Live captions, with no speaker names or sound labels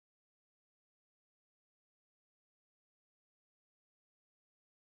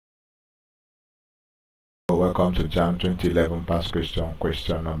welcome to Jamb 2011 past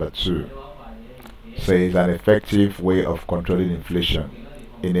question number 2. Says an effective way of controlling inflation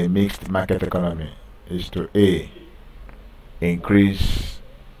in a mixed market economy is to A. Increase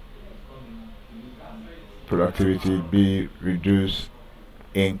productivity, B. Reduce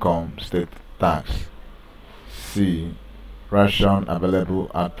income state tax, C. Ration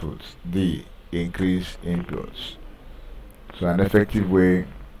available output, D. Increase inputs. So an effective way,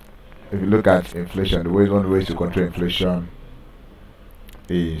 if you look at inflation, one of the ways to control inflation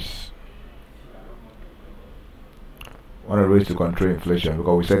is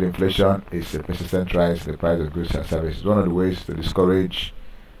because we said inflation is a persistent rise in the price of goods and services. One of the ways to discourage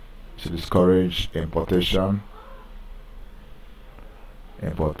importation,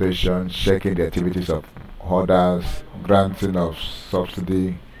 checking the activities of hoarders, granting of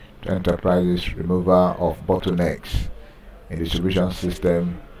subsidy to enterprises, removal of bottlenecks in distribution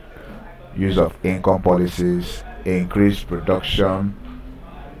system, use of income policies, increased production,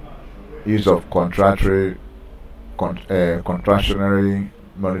 use of contractionary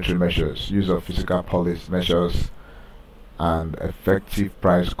monetary measures, use of fiscal policy measures, and effective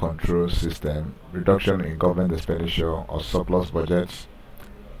price control system, reduction in government expenditure or surplus budgets,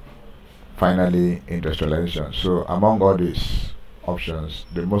 finally industrialization. So among all these options,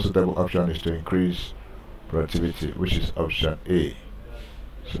 the most suitable option is to increase productivity, which is option A.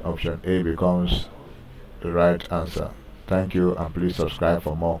 So option A becomes the right answer. Thank you, and please subscribe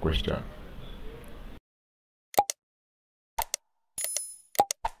for more questions.